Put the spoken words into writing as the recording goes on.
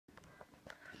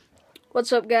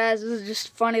What's up, guys? This is just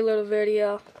a funny little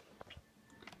video.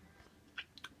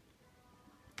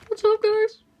 What's up,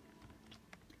 guys?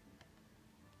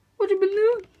 What you been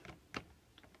doing?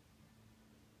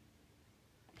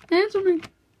 Answer me.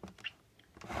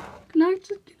 Can I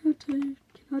tell you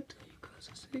guys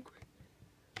a secret?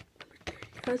 Let me tell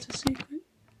you guys a secret.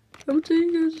 Let me tell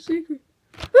you guys a secret.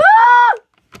 Ah!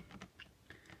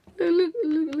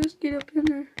 Look, let's get up in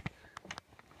there.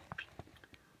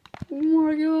 Oh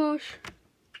my gosh.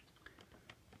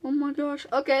 Oh my gosh.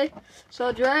 Okay,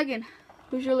 so Dragon,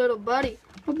 who's your little buddy?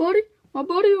 My buddy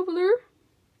over there.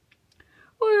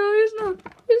 Oh yeah,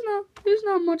 he's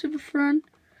not much of a friend.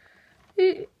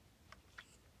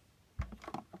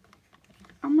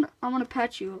 I'm gonna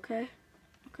pet you, okay?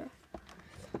 Okay.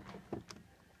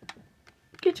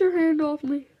 Get your hand off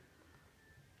me.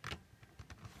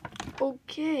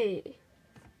 Okay.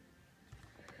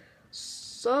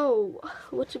 So,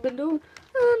 what you been doing?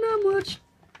 Not much.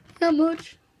 Not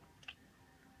much.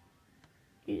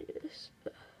 Yes.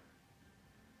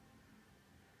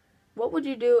 What would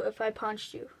you do if I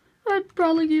punched you? I'd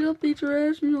probably get up, beat your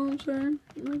ass, you know what I'm saying?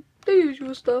 Like, the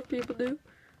usual stuff people do.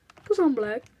 Because I'm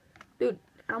black. Dude,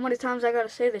 how many times I gotta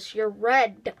say this? You're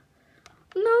red.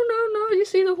 No. You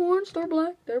see the horns? They're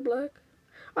black. They're black.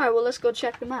 Alright, well, let's go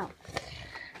check them out.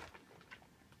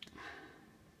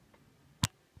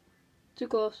 Too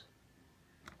close.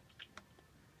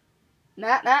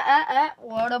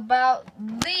 What about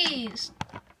these?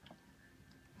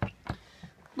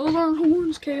 Those aren't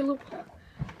horns, Caleb.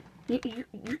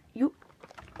 You.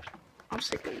 I'm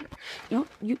sick of you.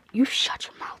 You shut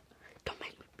your mouth. Don't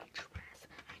make me beat your ass.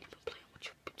 I ain't even playing with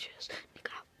you bitches.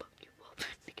 Nigga, I'll fuck you up.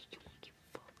 Nigga, you won't get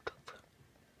fucked up.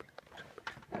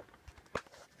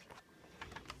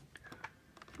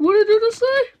 What did you just say?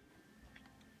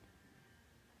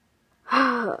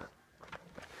 I'll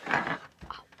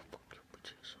fuck you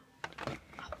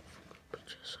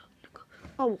bitches up, nigga.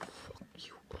 I'll fuck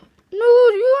you up. No,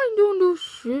 you ain't doing no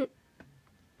shit.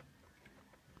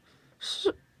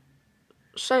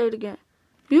 Say it again.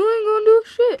 You ain't gonna do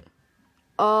shit.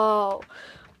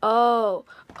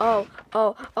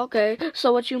 Okay.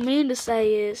 So what you mean to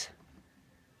say is,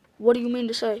 what do you mean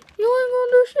to say? You ain't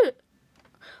gonna do shit.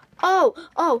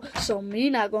 So me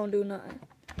not gonna do nothing.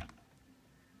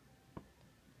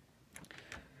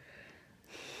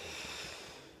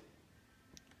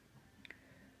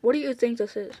 What do you think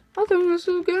this is? I think this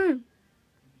is a game.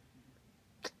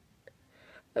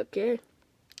 Okay.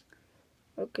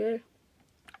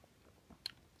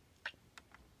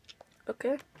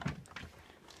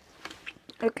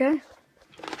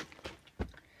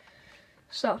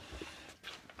 So,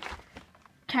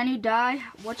 can you die?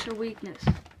 What's your weakness?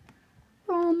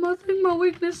 I think my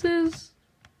weakness is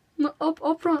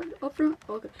up front. Okay.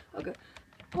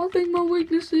 I think my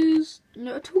weakness is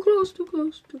too close.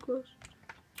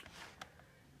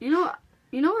 You know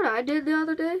what I did the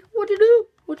other day? What you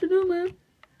do, man?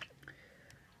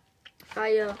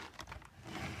 I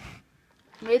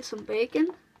made some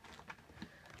bacon.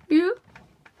 Yeah.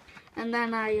 And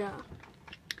then I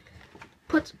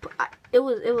it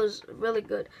was really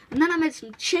good. And then I made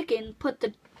some chicken, put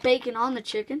the bacon on the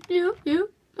chicken. Yeah,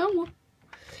 then what?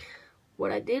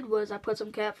 What I did was I put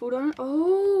some cat food on it.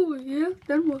 Oh, yeah,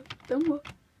 then what?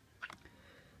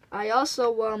 I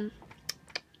also,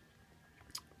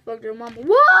 fucked your mama.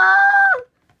 What?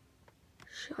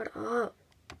 Shut up.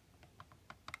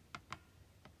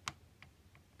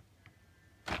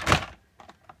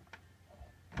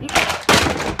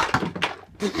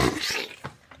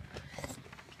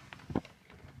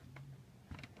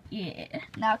 Yeah,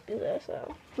 knock his ass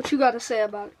out. What you got to say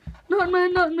about it? Nothing,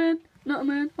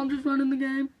 man. I'm just running the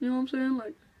game. You know what I'm saying?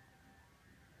 Like.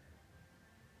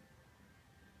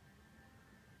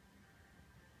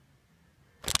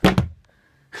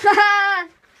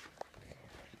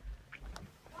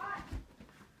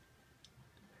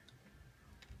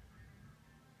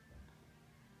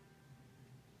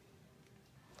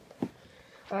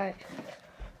 Alright.